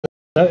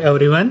Hello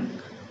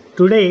everyone.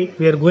 Today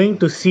we are going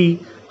to see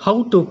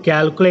how to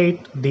calculate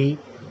the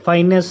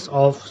fineness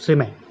of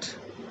cement.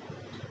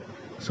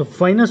 So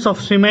fineness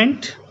of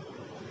cement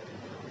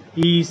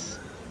is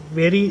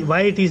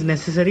why it is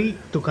necessary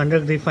to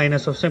conduct the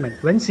fineness of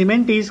cement. When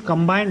cement is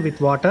combined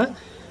with water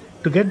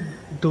to get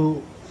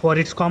to for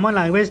its common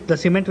language, the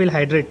cement will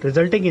hydrate,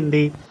 resulting in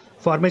the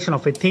formation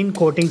of a thin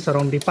coating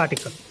around the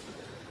particle.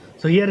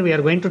 So here we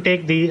are going to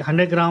take the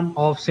 100 gram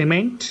of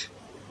cement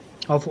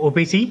of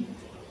OPC.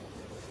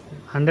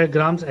 100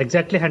 grams,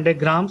 exactly 100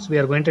 grams. We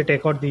are going to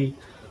take out the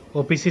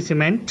OPC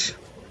cement,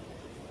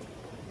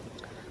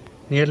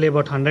 nearly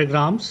about 100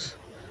 grams,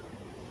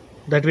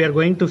 that we are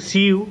going to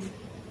sieve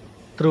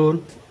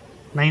through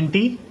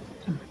 90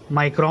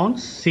 microns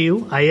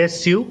sieve,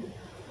 IS sieve,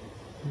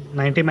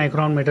 90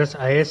 micron meters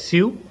IS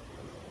sieve.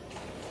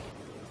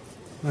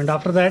 And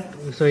after that,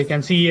 so you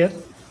can see here,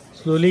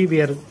 slowly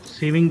we are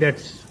sieving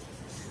that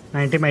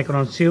 90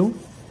 micron sieve.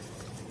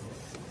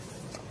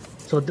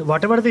 So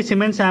whatever the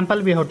cement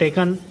sample we have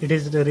taken, it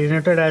is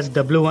denoted as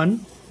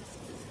W1.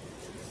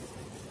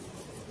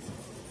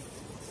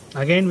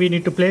 Again, we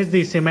need to place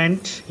the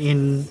cement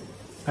in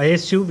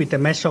ISU with a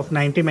mesh of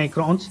 90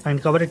 microns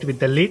and cover it with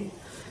the lid.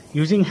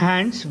 Using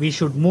hands, we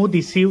should move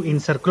the sieve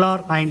in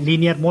circular and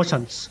linear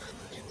motions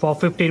for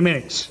 15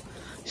 minutes.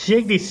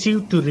 Shake the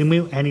sieve to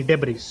remove any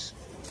debris.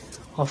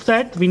 After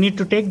that, we need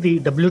to take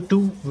the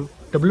W2.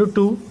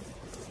 So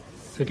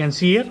you can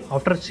see here,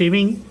 after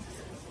sieving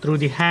through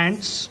the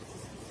hands,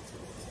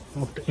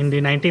 in the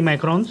 90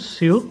 microns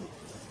sieve,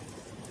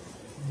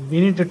 we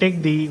need to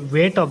take the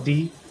weight of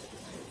the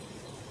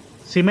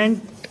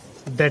cement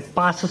that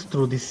passes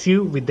through the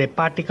sieve with a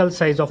particle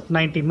size of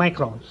 90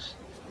 microns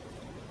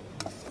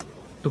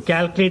to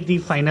calculate the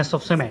fineness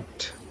of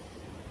cement.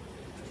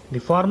 The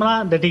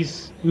formula that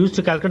is used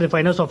to calculate the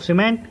fineness of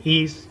cement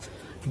is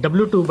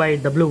W2 by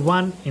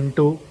W1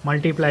 into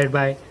multiplied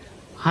by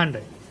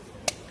 100.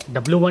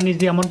 W1 is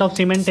the amount of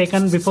cement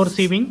taken before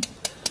sieving.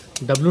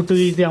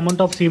 W2 is the amount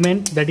of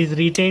cement that is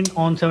retained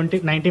on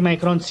 90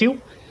 micron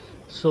sieve.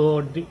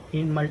 So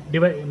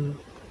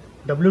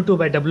W2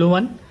 by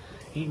W1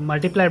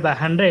 multiplied by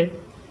 100,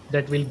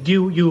 that will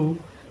give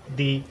you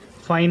the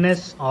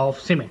fineness of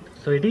cement.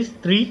 So it is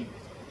 3%.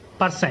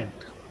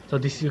 So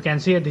this, you can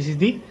see this is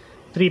the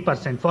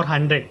 3% for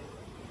 100.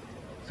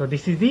 So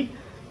this is the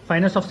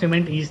fineness of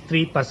cement is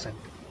 3%.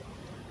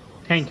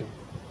 Thank you.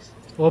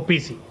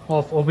 OPC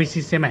of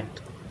OPC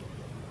cement.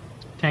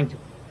 Thank you.